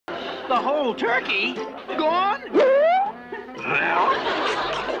The whole turkey? Gone?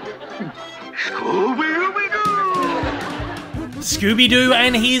 Scooby-Doo! Scooby-Doo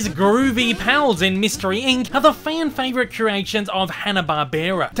and his groovy pals in Mystery Inc. are the fan-favourite creations of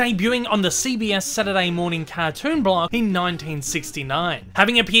Hanna-Barbera, debuting on the CBS Saturday Morning Cartoon block in 1969.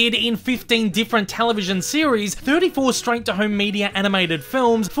 Having appeared in 15 different television series, 34 straight-to-home media animated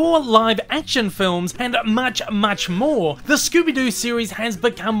films, 4 live-action films, and much, much more, the Scooby-Doo series has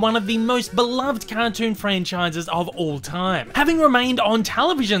become one of the most beloved cartoon franchises of all time, having remained on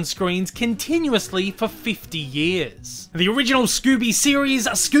television screens continuously for 50 years. The original Scooby series,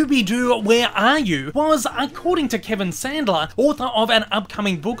 Scooby-Doo Where Are You?, was, according to Kevin Sandler, author of an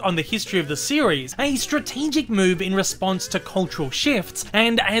upcoming book on the history of the series, a strategic move in response to cultural shifts,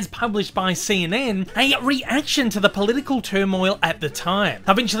 and as published by CNN, a reaction to the political turmoil at the time,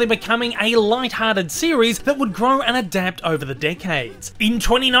 eventually becoming a light-hearted series that would grow and adapt over the decades. In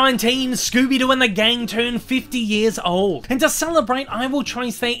 2019, Scooby-Doo and the gang turned 50 years old, and to celebrate, I will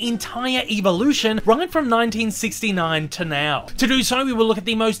trace their entire evolution right from 1969 to now. To do so, we will look at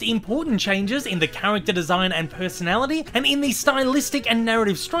the most important changes in the character design and personality, and in the stylistic and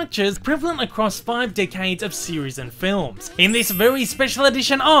narrative structures prevalent across 5 decades of series and films, in this very special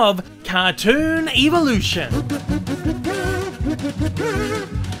edition of Cartoon Evolution.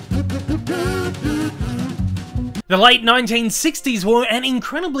 The late 1960s were an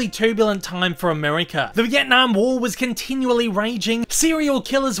incredibly turbulent time for America. The Vietnam War was continually raging, serial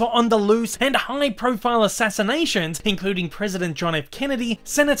killers were on the loose, and high-profile assassinations, including President John F. Kennedy,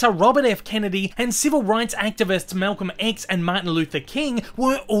 Senator Robert F. Kennedy, and civil rights activists Malcolm X and Martin Luther King,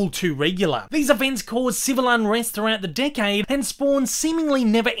 were all too regular. These events caused civil unrest throughout the decade and spawned seemingly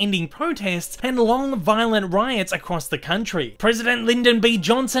never-ending protests and long, violent riots across the country. President Lyndon B.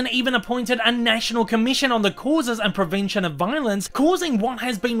 Johnson even appointed a national commission on the causes and prevention of violence, causing what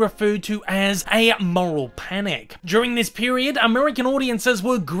has been referred to as a moral panic. During this period, American audiences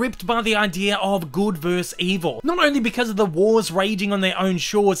were gripped by the idea of good versus evil, not only because of the wars raging on their own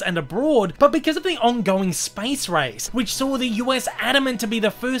shores and abroad, but because of the ongoing space race, which saw the US adamant to be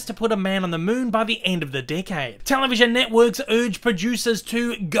the first to put a man on the moon by the end of the decade. Television networks urged producers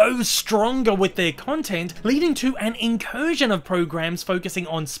to go stronger with their content, leading to an incursion of programs focusing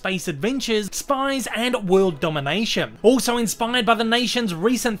on space adventures, spies, and world domination. Also inspired by the nation's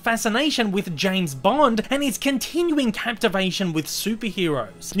recent fascination with James Bond and his continuing captivation with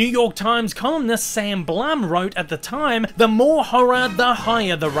superheroes. New York Times columnist Sam Blum wrote at the time, "The more horror, the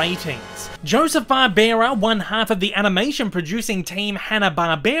higher the ratings." Joseph Barbera, one half of the animation producing team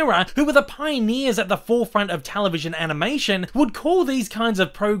Hanna-Barbera, who were the pioneers at the forefront of television animation, would call these kinds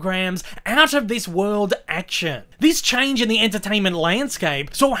of programs out-of-this-world action. This change in the entertainment landscape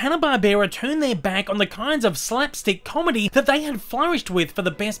saw Hanna-Barbera turn their back on the kinds of slapstick comedy that they had flourished with for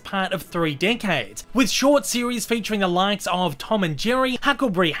the best part of 3 decades, with short series featuring the likes of Tom and Jerry,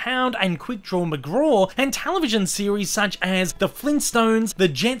 Huckleberry Hound, and Quick Draw McGraw, and television series such as The Flintstones, The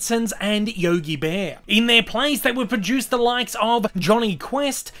Jetsons, and Yogi Bear. In their place, they would produce the likes of Johnny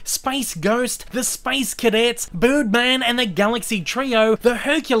Quest, Space Ghost, The Space Cadets, Birdman and the Galaxy Trio, The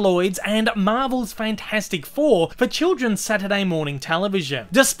Herculoids, and Marvel's Fantastic Four for children's Saturday morning television.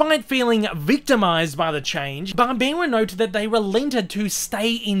 Despite feeling victimized by the change, Barbera noted that they relented to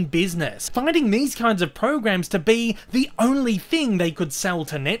stay in business, finding these kinds of programs to be the only thing they could sell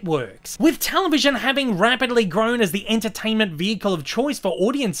to networks. With television having rapidly grown as the entertainment vehicle of choice for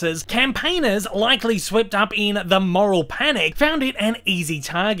audiences, campaigners, likely swept up in the moral panic, found it an easy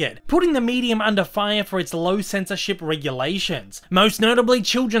target, putting the medium under fire for its low censorship regulations. Most notably,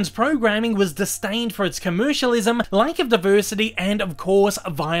 children's programming was disdained for its commercialism, lack of diversity, and of course,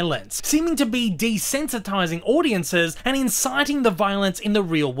 violence, seeming to be desensitizing audiences and inciting the violence in the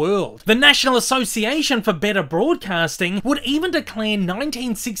real world. The National Association for Better Broadcasting would even declare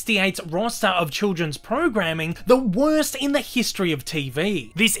 1968's roster of children's programming the worst in the history of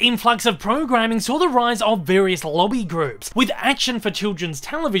TV. This influx of programming saw the rise of various lobby groups, with Action for Children's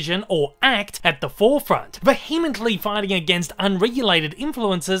Television, or ACT, at the forefront, vehemently fighting against unregulated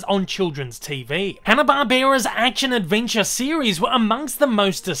influences on children's TV. Hanna-Barbera's action-adventure series were amongst the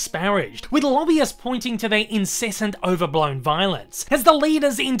most disparaged, with lobbyists pointing to their incessant overblown violence. As the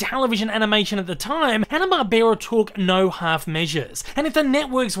leaders in television animation at the time, Hanna-Barbera took no half measures, and if the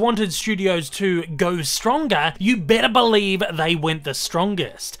networks wanted studios to go stronger, you better believe they went the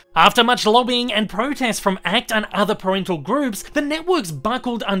strongest. After much lobbying and protests from ACT and other parental groups, the networks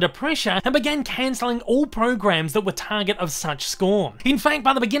buckled under pressure and began cancelling all programs that were target of such scorn. In fact,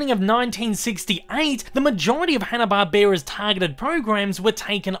 by the beginning of 1968, the majority of Hanna-Barbera's targeted programs were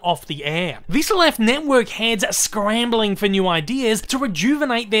taken off the air. This left network heads scrambling for new ideas to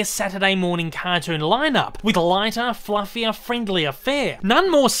rejuvenate their Saturday morning cartoon lineup with lighter, fluffier, friendlier fare. None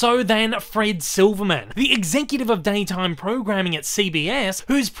more so than Fred Silverman, the executive of daytime programming at CBS,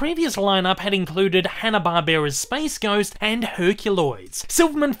 whose previous lineup had included Hanna-Barbera's Space Ghost and Herculoids.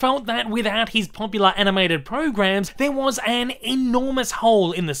 Silverman felt that without his popular animated programs, there was an enormous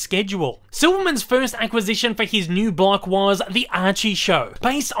hole in the schedule. Silverman's first acquisition for his new block was The Archie Show,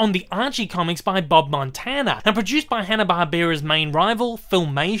 based on the Archie comics by Bob Montana and produced by Hanna-Barbera's main rival,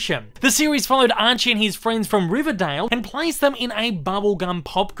 Filmation. The series followed Archie and his friends from Riverdale and placed them in a bubblegum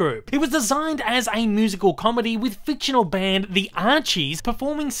pop group. It was designed as a musical comedy with fictional band The Archies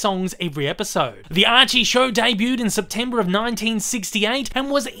performing songs every episode. The Archie Show debuted in September of 1968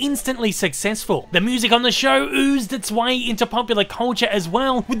 and was instantly successful. The music on the show oozed its way into popular culture as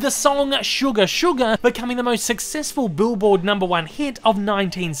well, with the song Sugar Sugar becoming the most successful Billboard #1 hit of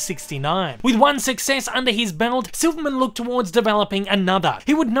 1969. With one success under his belt, Silverman looked towards developing another.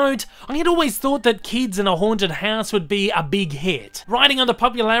 He would note, "I had always thought that Kids in a Haunted House would be a big hit." Riding on the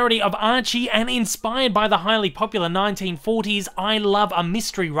popularity of Archie and inspired by the highly popular 1940s I Love a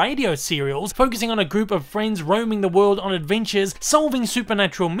Mystery radio serials, focusing on a group of friends roaming the world on adventures, solving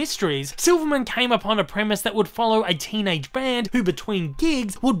supernatural mysteries, Silverman came upon a premise that would follow a teenage band who, between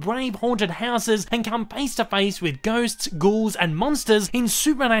gigs, would brave haunted houses and come face to face with ghosts, ghouls, and monsters in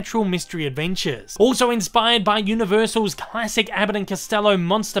supernatural mystery adventures. Also inspired by Universal's classic Abbott and Costello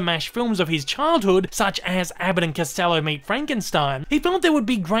Monster Mash films of his childhood, such as Abbott and Costello Meet Frankenstein, he felt there would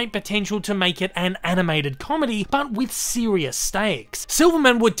be great potential to make it an animated comedy, but with serious stakes.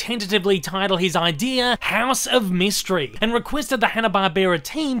 Silverman would tentatively title his idea House of Mystery and requested the Hanna-Barbera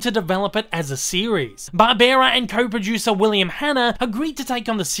team to develop it as a series. Barbera and co-producer William Hanna agreed to take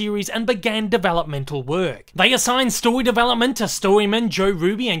on the series and began developmental work. They assigned story development to storymen Joe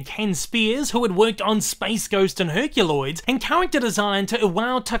Ruby and Ken Spears, who had worked on Space Ghost and Herculoids, and character design to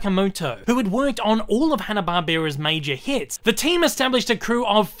Iwao Takamoto, who had worked on all of Hanna-Barbera's major hits. The team established a crew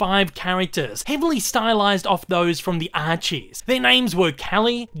of 5 characters, heavily stylized off those from the Archies. Their names were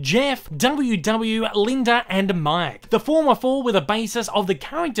Callie, Jeff, WW, Linda, and Mike. The former 4 were the basis of the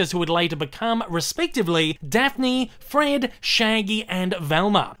characters who would later become, respectively, Daphne, Fred, Shaggy, and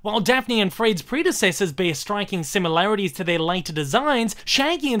Velma. While Daphne and Fred's predecessors bear striking similarities to their later designs,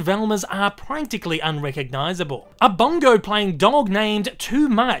 Shaggy and Velma's are practically unrecognizable. A bongo-playing dog named Too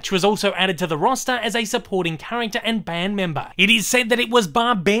Much was also added to the roster as a supporting character and band member. It is said that it was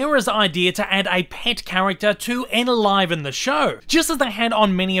Barbera's idea to add a pet character to enliven the show, just as they had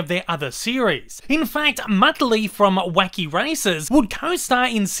on many of their other series. In fact, Muttley from Wacky Races would co-star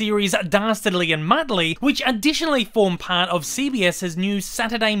in series Dastardly and Muttley, which additionally formed part of CBS's new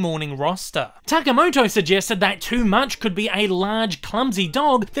Saturday morning roster. Takamoto suggested that Too Much could be a large, clumsy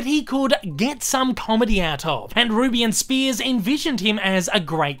dog that he could get some comedy out of, and Ruby and Spears envisioned him as a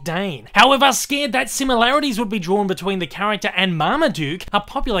Great Dane. However, scared that similarities would be drawn between the character and Marmaduke, a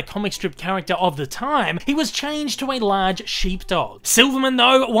popular comic strip character of the time, he was changed to a large sheepdog. Silverman,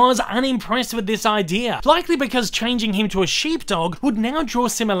 though, was unimpressed with this idea, likely because changing him to a sheepdog would now draw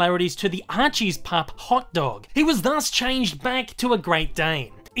similarities to the Archie's pup Hot Dog. He was thus changed back to a Great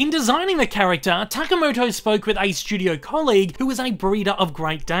Dane. In designing the character, Takamoto spoke with a studio colleague who was a breeder of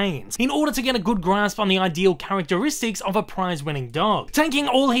Great Danes, in order to get a good grasp on the ideal characteristics of a prize-winning dog. Taking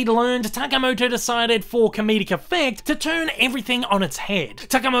all he'd learned, Takamoto decided, for comedic effect, to turn everything on its head.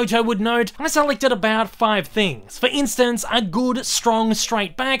 Takamoto would note, "I selected about 5 things. For instance, a good, strong,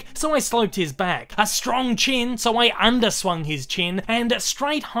 straight back, so I sloped his back. A strong chin, so I underswung his chin. And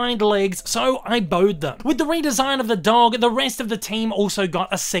straight hind legs, so I bowed them." With the redesign of the dog, the rest of the team also got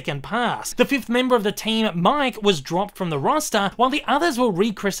a second pass. The 5th member of the team, Mike, was dropped from the roster, while the others were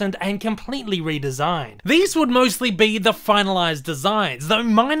rechristened and completely redesigned. These would mostly be the finalized designs, though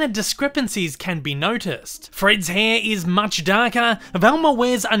minor discrepancies can be noticed. Fred's hair is much darker, Velma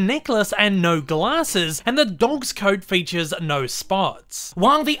wears a necklace and no glasses, and the dog's coat features no spots.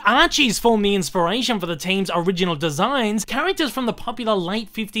 While the Archies form the inspiration for the team's original designs, characters from the popular late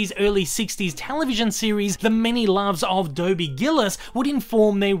 50s, early 60s television series The Many Loves of Dobie Gillis would inform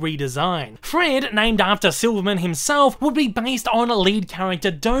inform their redesign. Fred, named after Silverman himself, would be based on lead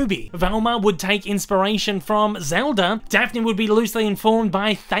character Dobie. Velma would take inspiration from Zelda, Daphne would be loosely informed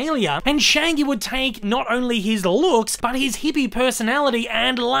by Thalia, and Shaggy would take not only his looks, but his hippie personality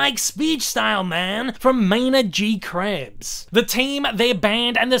and like speech style, man, from Maynard G. Krebs. The team, their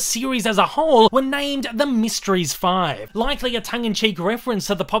band, and the series as a whole were named the Mysteries 5, likely a tongue-in-cheek reference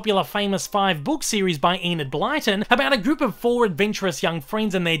to the popular famous 5-book series by Enid Blyton about a group of 4 adventurous young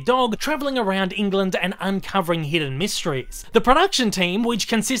friends and their dog travelling around England and uncovering hidden mysteries. The production team, which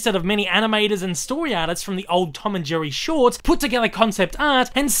consisted of many animators and story artists from the old Tom and Jerry shorts, put together concept art,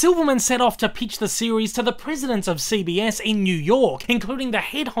 and Silverman set off to pitch the series to the presidents of CBS in New York, including the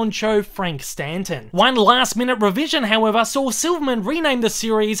head honcho Frank Stanton. One last-minute revision, however, saw Silverman rename the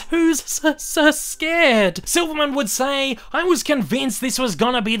series Who's Scared? Silverman would say, "I was convinced this was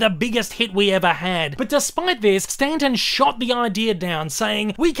gonna be the biggest hit we ever had, but despite this, Stanton shot the idea down,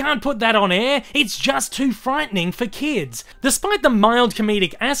 saying, 'We can't put that on air, it's just too frightening for kids.'" Despite the mild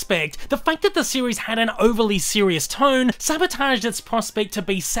comedic aspect, the fact that the series had an overly serious tone sabotaged its prospect to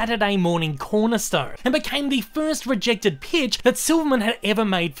be Saturday morning cornerstone, and became the first rejected pitch that Silverman had ever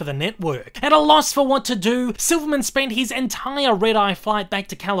made for the network. At a loss for what to do, Silverman spent his entire red-eye flight back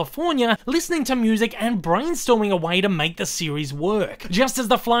to California listening to music and brainstorming a way to make the series work. Just as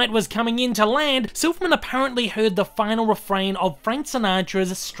the flight was coming in to land, Silverman apparently heard the final refrain of Frank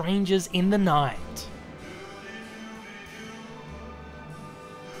Sinatra's Strangers in the Night.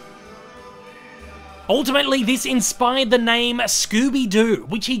 Ultimately, this inspired the name Scooby-Doo,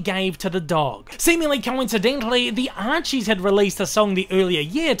 which he gave to the dog. Seemingly coincidentally, the Archies had released a song the earlier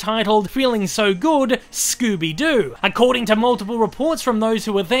year titled "Feeling So Good, Scooby-Doo." According to multiple reports from those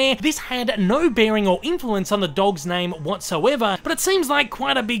who were there, this had no bearing or influence on the dog's name whatsoever, but it seems like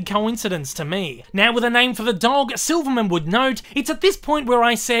quite a big coincidence to me. Now, with a name for the dog, Silverman would note, "It's at this point where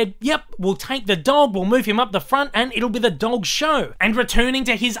I said, yep, we'll take the dog, we'll move him up the front, and it'll be the dog's show." And returning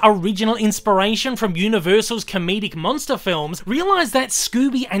to his original inspiration from Universal's comedic monster films, realised that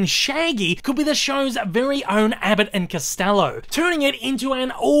Scooby and Shaggy could be the show's very own Abbott and Costello, turning it into an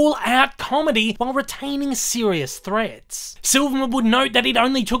all-out comedy while retaining serious threats. Silverman would note that it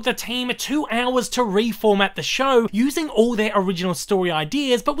only took the team 2 hours to reformat the show, using all their original story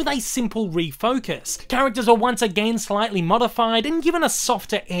ideas but with a simple refocus. Characters were once again slightly modified and given a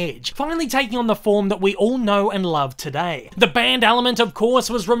softer edge, finally taking on the form that we all know and love today. The band element, of course,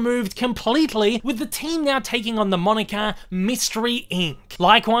 was removed completely, with the team now taking on the moniker Mystery Inc.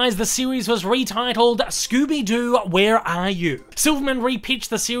 Likewise, the series was retitled Scooby-Doo, Where Are You? Silverman repitched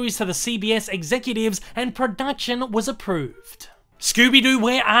the series to the CBS executives and production was approved. Scooby-Doo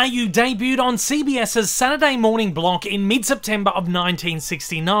Where Are You debuted on CBS's Saturday morning block in mid-September of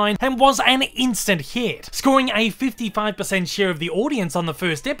 1969 and was an instant hit, scoring a 55% share of the audience on the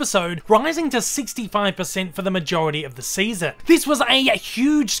first episode, rising to 65% for the majority of the season. This was a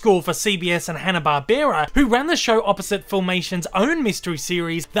huge score for CBS and Hanna-Barbera, who ran the show opposite Filmation's own mystery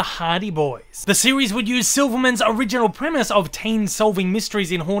series, The Hardy Boys. The series would use Silverman's original premise of teens solving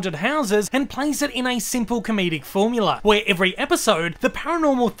mysteries in haunted houses and place it in a simple comedic formula, where every episode the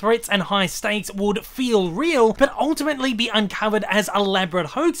paranormal threats and high stakes would feel real, but ultimately be uncovered as elaborate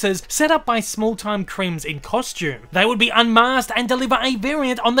hoaxes set up by small-time crims in costume. They would be unmasked and deliver a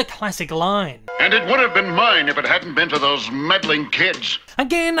variant on the classic line. "And it would have been mine if it hadn't been for those meddling kids."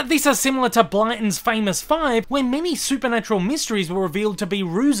 Again, this is similar to Blyton's famous 5, where many supernatural mysteries were revealed to be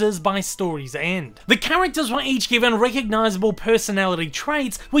ruses by story's end. The characters were each given recognisable personality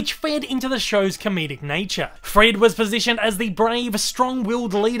traits, which fed into the show's comedic nature. Fred was positioned as the brave,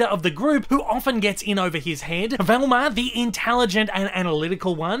 strong-willed leader of the group who often gets in over his head, Velma, the intelligent and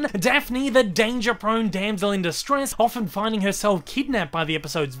analytical one, Daphne, the danger-prone damsel in distress, often finding herself kidnapped by the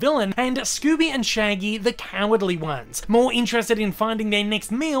episode's villain, and Scooby and Shaggy, the cowardly ones, more interested in finding their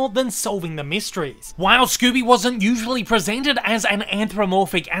next meal than solving the mysteries. While Scooby wasn't usually presented as an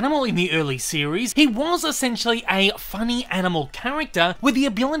anthropomorphic animal in the early series, he was essentially a funny animal character with the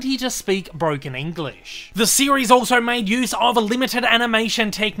ability to speak broken English. The series also made use of limited animation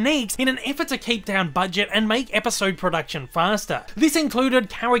techniques in an effort to keep down budget and make episode production faster. This included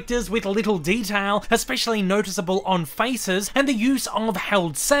characters with little detail, especially noticeable on faces, and the use of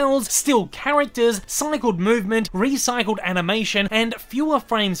held cells, still characters, cycled movement, recycled animation, and fewer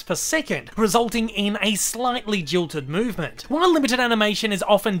frames per second, resulting in a slightly jilted movement. While limited animation is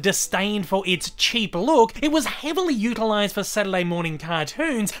often disdained for its cheap look, it was heavily utilised for Saturday morning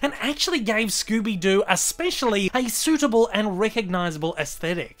cartoons and actually gave Scooby-Doo especially a suitable and recognizable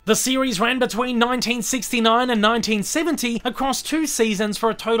aesthetic. The series ran between 1969 and 1970 across 2 seasons for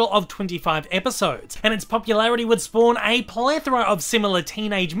a total of 25 episodes, and its popularity would spawn a plethora of similar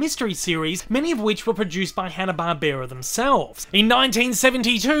teenage mystery series, many of which were produced by Hanna-Barbera themselves. In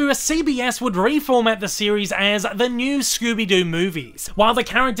 1972, CBS would reformat the series as the new Scooby-Doo movies. While the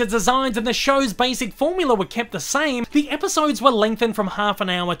character designs and the show's basic formula were kept the same, the episodes were lengthened from half an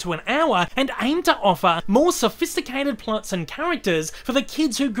hour to an hour and aimed to offer more sophisticated plots and characters for the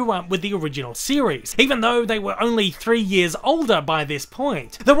kids who grew up with the original series, even though they were only 3 years older by this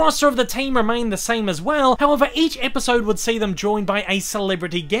point. The roster of the team remained the same as well, however each episode would see them joined by a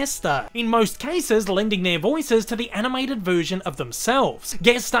celebrity guest star, in most cases lending their voices to the animated version of themselves.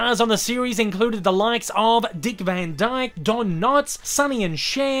 Guest stars on the series included the likes of Dick Van Dyke, Don Knotts, Sonny and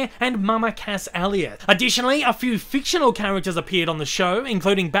Cher, and Mama Cass Elliot. Additionally, a few fictional characters appeared on the show,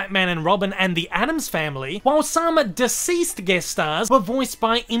 including Batman and Robin and the Addams Family, while some deceased guest stars were voiced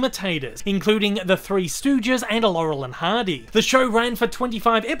by imitators, including the Three Stooges and Laurel and Hardy. The show ran for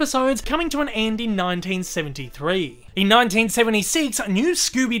 25 episodes, coming to an end in 1973. In 1976, new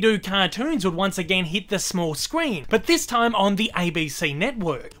Scooby-Doo cartoons would once again hit the small screen, but this time on the ABC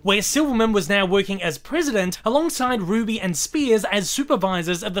network, where Silverman was now working as president alongside Ruby and Spears as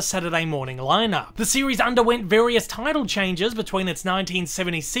supervisors of the Saturday morning lineup. The series underwent various title changes between its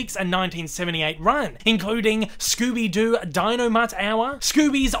 1976 and 1978 run, including Scooby-Doo Dynamite Hour,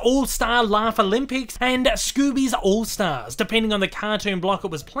 Scooby's All-Star Laugh Olympics, and Scooby's All-Stars, depending on the cartoon block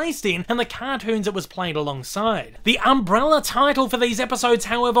it was placed in and the cartoons it was played alongside. The umbrella title for these episodes,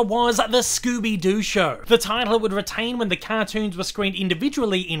 however, was The Scooby-Doo Show, the title it would retain when the cartoons were screened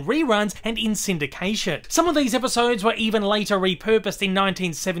individually in reruns and in syndication. Some of these episodes were even later repurposed in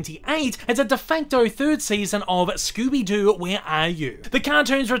 1978 as a de facto 3rd season of Scooby-Doo Where Are You? The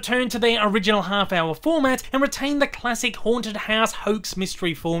cartoons returned to their original half-hour format and retained the classic haunted house hoax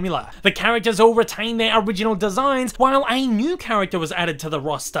mystery formula. The characters all retained their original designs, while a new character was added to the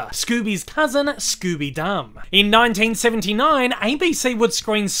roster, Scooby's cousin, Scooby-Dum. In 1979, ABC would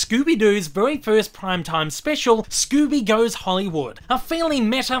screen Scooby-Doo's very first primetime special, Scooby Goes Hollywood, a fairly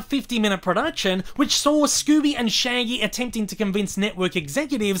meta 50-minute production which saw Scooby and Shaggy attempting to convince network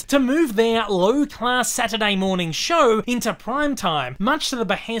executives to move their low-class Saturday morning show into primetime, much to the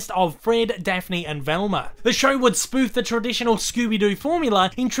behest of Fred, Daphne and Velma. The show would spoof the traditional Scooby-Doo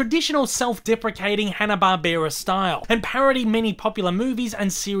formula in traditional self-deprecating Hanna-Barbera style, and parody many popular movies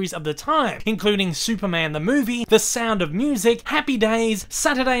and series of the time, including Superman the movie, The Sound of Music, Happy Days,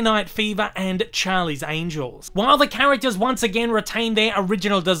 Saturday Night Fever, and Charlie's Angels. While the characters once again retained their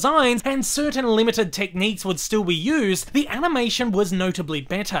original designs and certain limited techniques would still be used, the animation was notably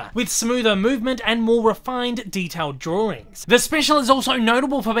better, with smoother movement and more refined, detailed drawings. The special is also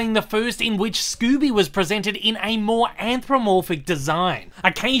notable for being the first in which Scooby was presented in a more anthropomorphic design,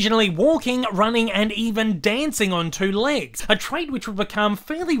 occasionally walking, running, and even dancing on 2 legs, a trait which would become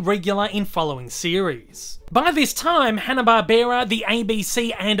fairly regular in following series. By this time, Hanna-Barbera, the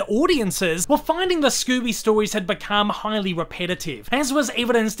ABC, and audiences were finding the Scooby stories had become highly repetitive, as was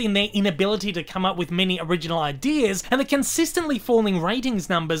evidenced in their inability to come up with many original ideas and the consistently falling ratings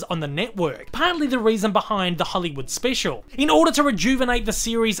numbers on the network, partly the reason behind the Hollywood special. In order to rejuvenate the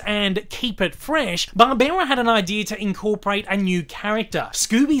series and keep it fresh, Barbera had an idea to incorporate a new character,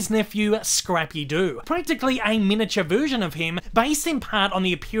 Scooby's nephew, Scrappy-Doo, practically a miniature version of him, based in part on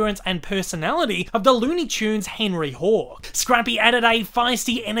the appearance and personality of the Looney Tunes Henry Hawk. Scrappy added a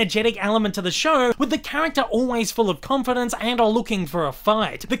feisty, energetic element to the show, with the character always full of confidence and looking for a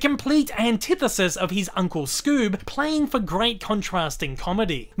fight, the complete antithesis of his Uncle Scoob, playing for great contrasting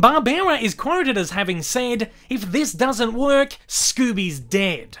comedy. Barbera is quoted as having said, "If this doesn't work, Scooby's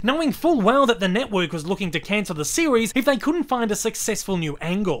dead," knowing full well that the network was looking to cancel the series if they couldn't find a successful new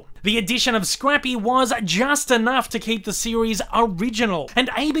angle. The addition of Scrappy was just enough to keep the series original, and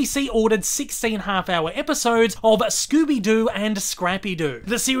ABC ordered 16 half-hour episodes of Scooby-Doo and Scrappy-Doo.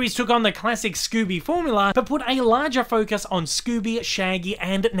 The series took on the classic Scooby formula, but put a larger focus on Scooby, Shaggy,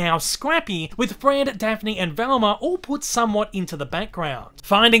 and now Scrappy, with Fred, Daphne, and Velma all put somewhat into the background.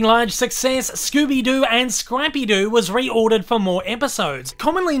 Finding large success, Scooby-Doo and Scrappy-Doo was reordered for more episodes,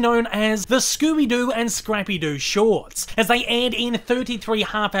 commonly known as the Scooby-Doo and Scrappy-Doo shorts, as they aired in 33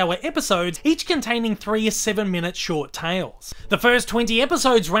 half-hour 6-hour episodes, each containing 3 7-minute short tales. The first 20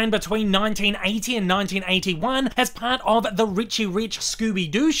 episodes ran between 1980 and 1981 as part of the Richie Rich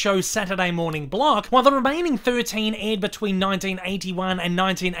Scooby-Doo show Saturday morning block, while the remaining 13 aired between 1981 and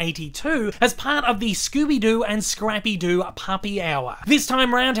 1982 as part of the Scooby-Doo and Scrappy-Doo Puppy Hour. This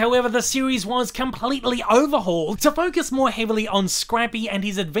time round, however, the series was completely overhauled to focus more heavily on Scrappy and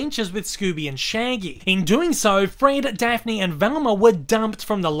his adventures with Scooby and Shaggy. In doing so, Fred, Daphne and Velma were dumped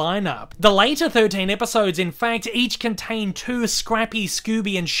from the lineup. The later 13 episodes, in fact, each contained 2 Scrappy,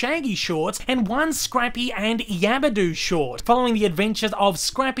 Scooby and Shaggy shorts and 1 Scrappy and Yabba-Doo short, following the adventures of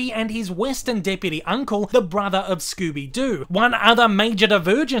Scrappy and his Western deputy uncle, the brother of Scooby-Doo. One other major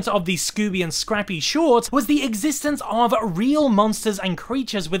divergence of the Scooby and Scrappy shorts was the existence of real monsters and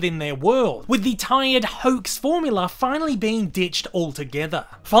creatures within their world, with the tired hoax formula finally being ditched altogether.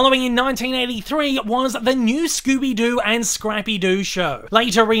 Following in 1983 was the new Scooby-Doo and Scrappy-Doo show,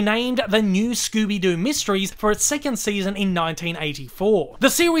 later renamed the New Scooby-Doo Mysteries for its second season in 1984. The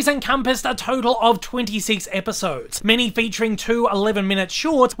series encompassed a total of 26 episodes, many featuring 2 11-minute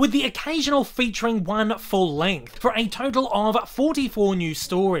shorts, with the occasional featuring 1 full length, for a total of 44 new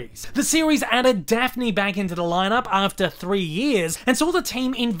stories. The series added Daphne back into the lineup after 3 years and saw the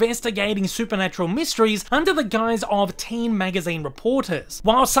team investigating supernatural mysteries under the guise of teen magazine reporters.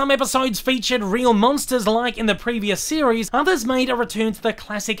 While some episodes featured real monsters like in the previous series, others made a return to the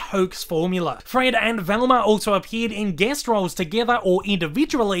classic hoax formula. Fred and Velma also appeared in guest roles together or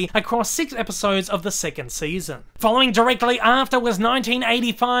individually across 6 episodes of the second season. Following directly after was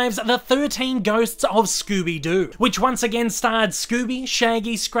 1985's The 13 Ghosts of Scooby-Doo, which once again starred Scooby,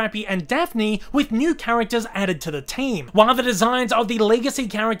 Shaggy, Scrappy and Daphne, with new characters added to the team. While the designs of the legacy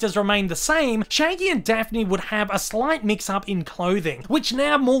characters remained the same, Shaggy and Daphne would have a slight mix-up in clothing, which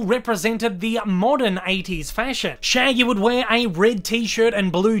now more represented the modern 80s fashion. Shaggy would wear a red t-shirt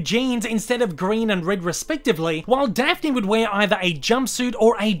and blue jeans instead of green and red respectively, while Daphne would wear either a jumpsuit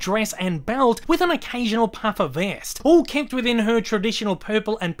or a dress and belt with an occasional puffer vest, all kept within her traditional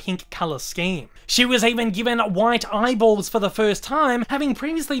purple and pink colour scheme. She was even given white eyeballs for the first time, having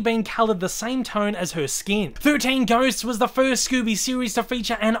previously been coloured the same tone as her skin. 13 Ghosts was the first Scooby series to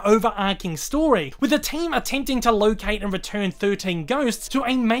feature an overarching story, with the team attempting to locate and return 13 ghosts to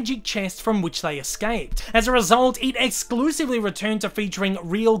a magic chest from which they escaped. As a result, it exclusively returned to featuring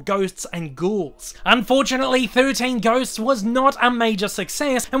real ghosts and ghouls. Unfortunately, 13 Ghosts was not a major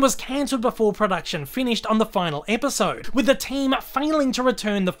success and was cancelled before production finished on the final episode, with the team failing to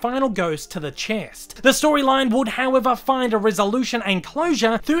return the final ghost to the chest. The storyline would, however, find a resolution and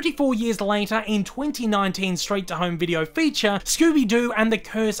closure 34 years later in 2019 straight-to-home video feature Scooby-Doo and the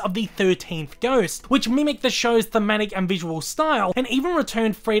Curse of the 13th Ghost, which mimicked the show's thematic and visual style and even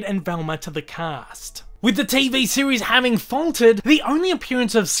returned Fred and Velma to the cast. With the TV series having faltered, the only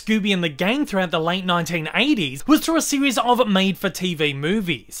appearance of Scooby and the gang throughout the late 1980s was through a series of made-for-TV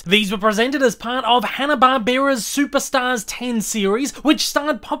movies. These were presented as part of Hanna-Barbera's Superstars 10 series, which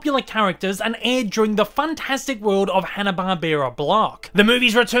starred popular characters and aired during the Fantastic World of Hanna-Barbera block. The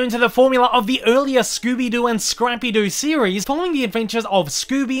movies returned to the formula of the earlier Scooby-Doo and Scrappy-Doo series, following the adventures of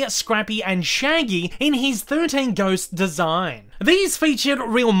Scooby, Scrappy and Shaggy in his 13 Ghost design. These featured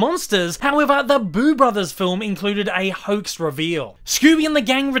real monsters, however, the Boo Brothers film included a hoax reveal. Scooby and the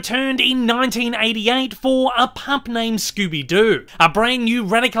gang returned in 1988 for A Pup Named Scooby-Doo, a brand new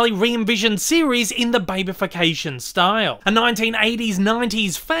radically re-envisioned series in the babyfication style. A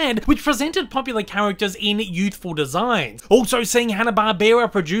 1980s-90s fad which presented popular characters in youthful designs, also seeing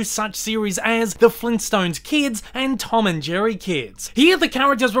Hanna-Barbera produce such series as The Flintstones Kids and Tom and Jerry Kids. Here the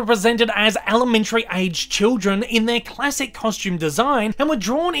characters were presented as elementary-aged children in their classic costume design and were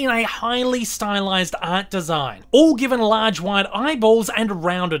drawn in a highly stylized art design, all given large wide eyeballs and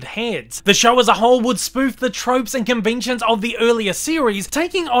rounded heads. The show as a whole would spoof the tropes and conventions of the earlier series,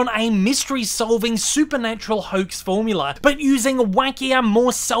 taking on a mystery-solving supernatural hoax formula, but using wackier,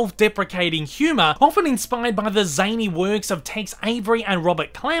 more self-deprecating humour, often inspired by the zany works of Tex Avery and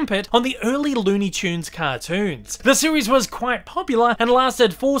Robert Clampett on the early Looney Tunes cartoons. The series was quite popular and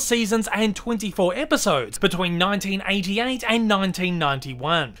lasted 4 seasons and 24 episodes between 1988 and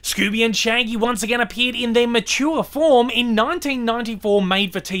 1991. Scooby and Shaggy once again appeared in their mature form in 1994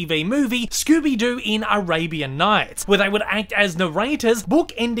 made-for-TV movie Scooby-Doo in Arabian Nights, where they would act as narrators,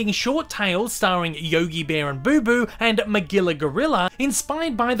 book-ending short tales starring Yogi Bear and Boo Boo and Magilla Gorilla,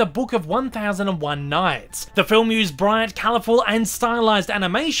 inspired by the Book of 1001 Nights. The film used bright, colourful and stylized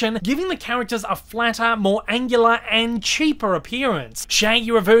animation, giving the characters a flatter, more angular and cheaper appearance. Shaggy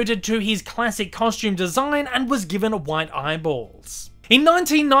reverted to his classic costume design and was given white eyeballs. In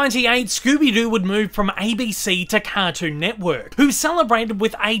 1998, Scooby-Doo would move from ABC to Cartoon Network, who celebrated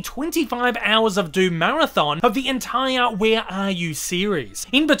with a 25 hours of Doo marathon of the entire Where Are You series.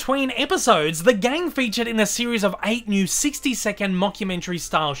 In between episodes, the gang featured in a series of 8 new 60-second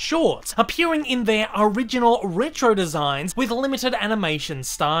mockumentary-style shorts, appearing in their original retro designs with limited animation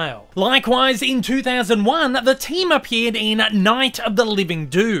style. Likewise, in 2001, the team appeared in Night of the Living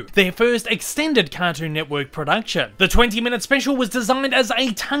Doo, their first extended Cartoon Network production. The 20-minute special was designed as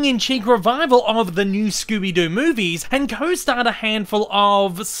a tongue-in-cheek revival of the new Scooby-Doo movies and co-starred a handful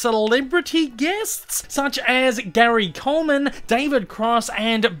of celebrity guests such as Gary Coleman, David Cross,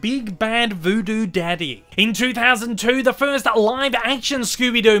 and Big Bad Voodoo Daddy. In 2002, the first live-action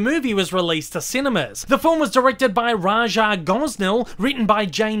Scooby-Doo movie was released to cinemas. The film was directed by Raja Gosnell, written by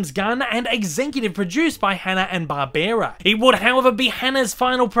James Gunn, and executive produced by Hanna-Barbera. It would, however, be Hanna's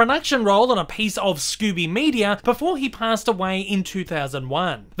final production role on a piece of Scooby Media before he passed away in 2001.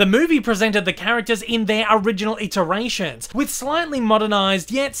 The movie presented the characters in their original iterations, with slightly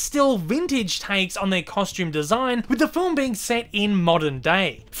modernized yet still vintage takes on their costume design, with the film being set in modern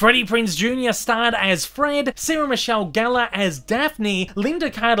day. Freddie Prinze Jr. starred as Fred, Sarah Michelle Gellar as Daphne,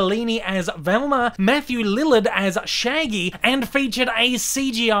 Linda Cardellini as Velma, Matthew Lillard as Shaggy, and featured a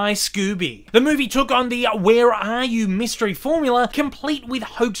CGI Scooby. The movie took on the Where Are You mystery formula, complete with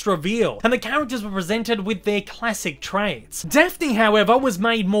hoax reveal, and the characters were presented with their classic traits. Daphne, however, was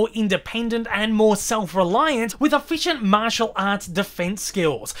made more independent and more self-reliant with efficient martial arts defense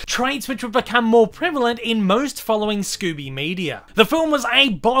skills, traits which would become more prevalent in most following Scooby media. The film was a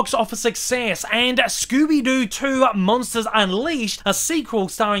box office success, and Scooby-Doo 2 Monsters Unleashed, a sequel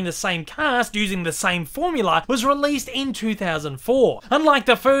starring the same cast using the same formula, was released in 2004. Unlike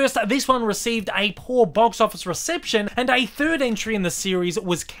the first, this one received a poor box office reception, and a third entry in the series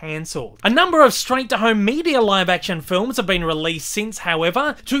was cancelled. A number of straight-to-home media live-action films have been released since,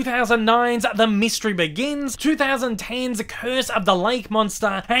 however: 2009's The Mystery Begins, 2010's Curse of the Lake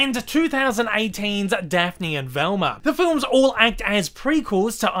Monster, and 2018's Daphne and Velma. The films all act as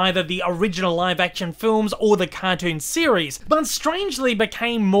prequels to either the original live-action films or the cartoon series, but strangely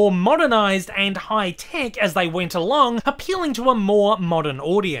became more modernized and high-tech as they went along, appealing to a more modern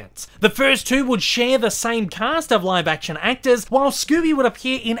audience. The first two would share the same cast of live-action actors, while Scooby would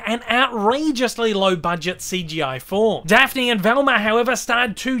appear in an outrageously low-budget CGI form. Daphne and Velma, however,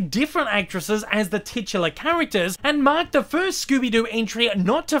 starred two different actresses as the titular characters, and marked the first Scooby-Doo entry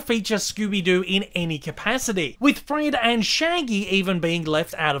not to feature Scooby-Doo in any capacity, with Fred and Shaggy even being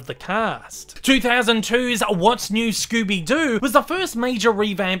left out of the cast. 2002's What's New Scooby-Doo was the first major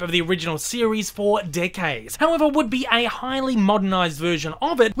revamp of the original series for decades, however would be a highly modernized version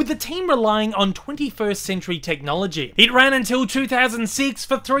of it, with the team relying on 21st century technology. It ran until 2006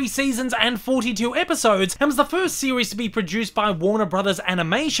 for 3 seasons and 42 episodes, and was the first series to be produced by Warner Brothers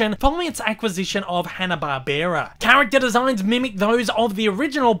Animation following its acquisition of Hanna-Barbera. Character designs mimic those of the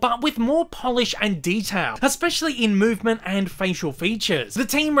original, but with more polish and detail, especially in movement and facial features. The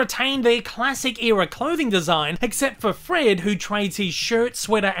team retained their classic era clothing design, except for Fred, who trades his shirt,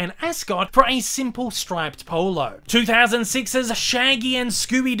 sweater, and ascot for a simple striped polo. 2006's Shaggy and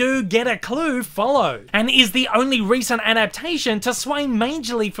Scooby-Doo Get a Clue followed, and is the only recent adaptation to sway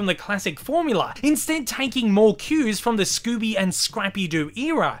majorly from the classic formula, instead taking more cues from the Scooby and Scrappy-Doo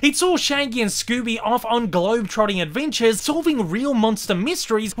era. It saw Shaggy and Scooby off on globe-trotting adventures, solving real monster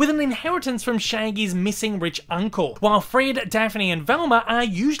mysteries with an inheritance from Shaggy's missing rich uncle, while Fred, Daphne, and Velma are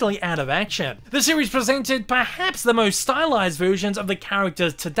usually out of action. The series presented perhaps the most stylized versions of the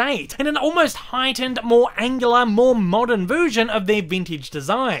characters to date, and an almost heightened, more angular, more modern version of their vintage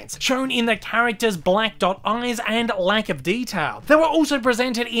designs, shown in the characters' black dot eyes and lack of detail. They were also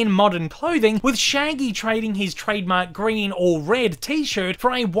presented in modern clothing, with Shaggy trading his trademark green or red t-shirt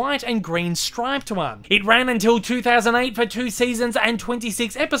for a white and green striped one. It ran until 2008 for 2 seasons and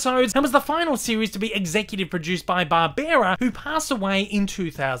 26 episodes, and was the final series to be executive produced by Barbera, who passed away in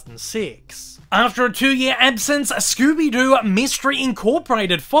 2006. After a 2-year absence, Scooby-Doo Mystery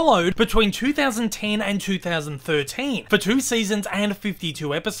Incorporated followed between 2010 and 2013 for 2 seasons and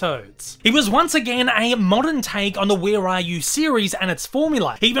 52 episodes. It was once again a modern take on the Where Are You series and its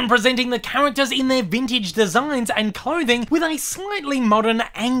formula, even presenting the characters in their vintage designs and clothing with a slightly modern,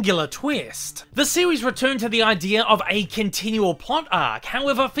 angular twist. The series returned to the idea of a continual plot arc,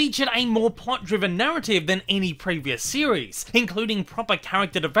 however featured a more plot-driven narrative than any previous series, including proper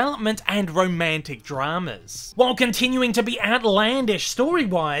character development and romantic romantic dramas. While continuing to be outlandish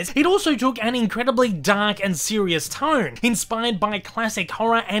story-wise, it also took an incredibly dark and serious tone, inspired by classic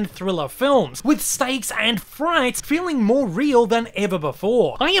horror and thriller films, with stakes and fright feeling more real than ever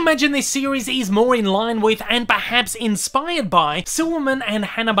before. I imagine this series is more in line with, and perhaps inspired by, Silverman and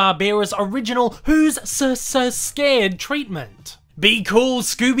Hanna-Barbera's original Who's So Scared treatment. Be Cool,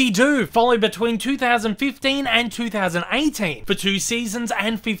 Scooby-Doo followed between 2015 and 2018 for 2 seasons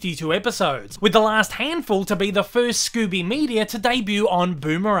and 52 episodes, with the last handful to be the first Scooby media to debut on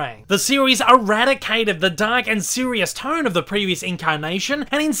Boomerang. The series eradicated the dark and serious tone of the previous incarnation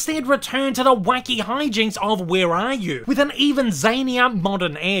and instead returned to the wacky hijinks of Where Are You, with an even zanier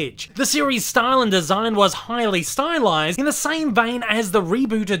modern edge. The series' style and design was highly stylized in the same vein as the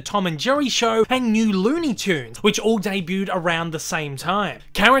rebooted Tom and Jerry show and new Looney Tunes, which all debuted around the same time.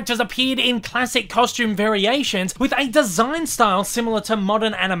 Characters appeared in classic costume variations with a design style similar to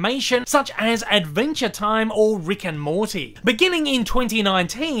modern animation such as Adventure Time or Rick and Morty. Beginning in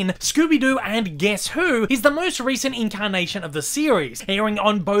 2019, Scooby-Doo and Guess Who is the most recent incarnation of the series, airing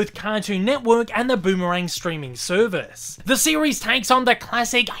on both Cartoon Network and the Boomerang streaming service. The series takes on the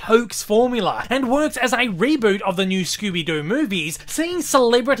classic hoax formula and works as a reboot of the new Scooby-Doo movies, seeing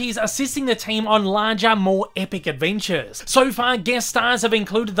celebrities assisting the team on larger, more epic adventures. So far, guest stars have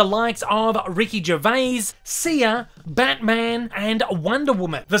included the likes of Ricky Gervais, Sia, Batman, and Wonder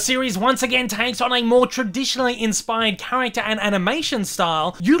Woman. The series once again takes on a more traditionally inspired character and animation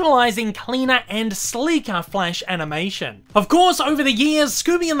style, utilizing cleaner and sleeker flash animation. Of course, over the years,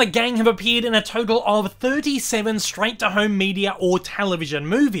 Scooby and the gang have appeared in a total of 37 straight-to-home media or television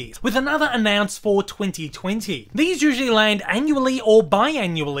movies, with another announced for 2020. These usually land annually or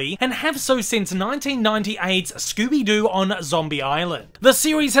biannually, and have so since 1998's Scooby-Doo on Zombie Island. The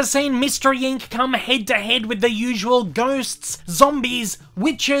series has seen Mystery Inc. come head-to-head with the usual ghosts, zombies,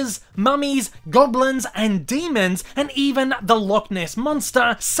 witches, mummies, goblins, and demons, and even the Loch Ness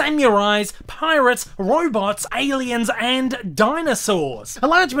Monster, samurais, pirates, robots, aliens, and dinosaurs. A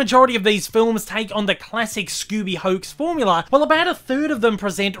large majority of these films take on the classic Scooby hoax formula, while about a third of them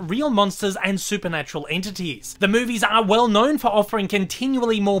present real monsters and supernatural entities. The movies are well known for offering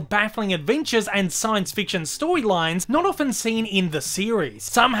continually more baffling adventures and science fiction storylines not often seen in the series.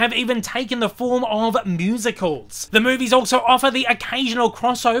 Some have even taken the form of musicals. The movies also offer the occasional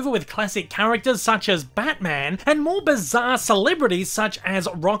crossover with classic characters such as Batman, and more bizarre celebrities such as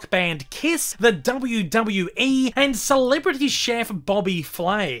rock band Kiss, the WWE, and celebrity chef Bobby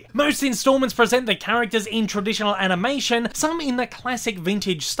Flay. Most installments present the characters in traditional animation, some in the classic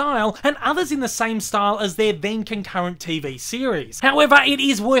vintage style, and others in the same style as their then concurrent TV series. However, it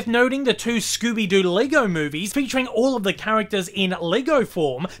is worth noting the 2 Scooby-Doo Lego movies featuring all of the characters in Lego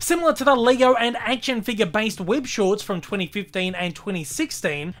form, similar to the Lego and action figure based web shorts from 2015 and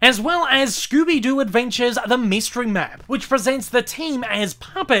 2016, as well as Scooby-Doo Adventures The Mystery Map, which presents the team as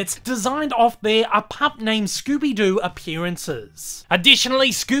puppets designed off their A Pup Named Scooby-Doo appearances.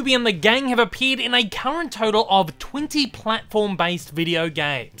 Additionally, Scooby and the gang have appeared in a current total of 20 platform-based video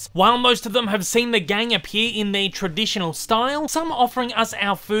games. While most of them have seen the gang appear in their traditional style, some offering us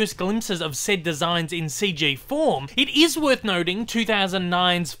our first glimpses of said designs in CG form, it is worth noting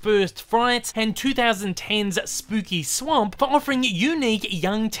 2009's First Fright and 2010's Spooky Swamp for offering unique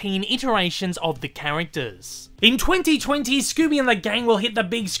young teen iterations of the characters. In 2020, Scooby and the gang will hit the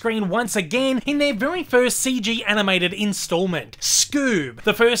big screen once again in their very first CG animated installment, Scoob,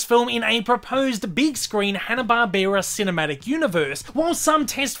 the first film in a proposed big screen Hanna-Barbera cinematic universe. While some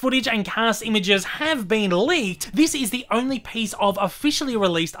test footage and cast images have been leaked, this is the only piece of officially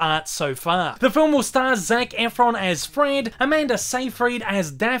released art so far. The film will star Zac Efron as Fred, Amanda Seyfried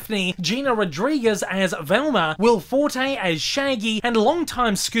as Daphne, Gina Rodriguez as Velma, Will Forte as Shaggy, and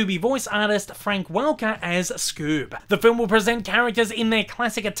longtime Scooby voice artist Frank Welker as Scoob. The film will present characters in their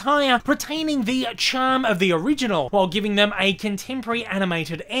classic attire, retaining the charm of the original, while giving them a contemporary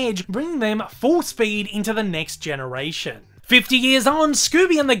animated edge, bringing them full speed into the next generation. 50 years on,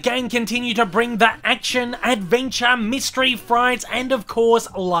 Scooby and the gang continue to bring the action, adventure, mystery, fright, and of course,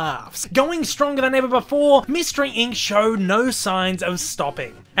 laughs. Going stronger than ever before, Mystery Inc. show no signs of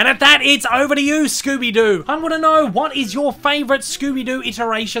stopping. And at that, it's over to you, Scooby-Doo. I want to know, what is your favourite Scooby-Doo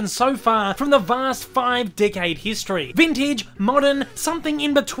iteration so far from the vast 5-decade history? Vintage, modern, something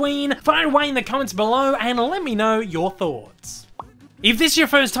in between? Fire away in the comments below and let me know your thoughts. If this is your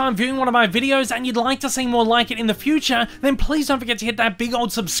first time viewing one of my videos and you'd like to see more like it in the future, then please don't forget to hit that big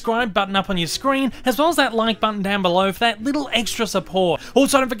old subscribe button up on your screen, as well as that like button down below for that little extra support.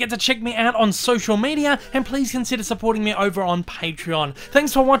 Also, don't forget to check me out on social media, and please consider supporting me over on Patreon.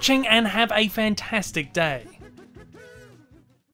 Thanks for watching and have a fantastic day.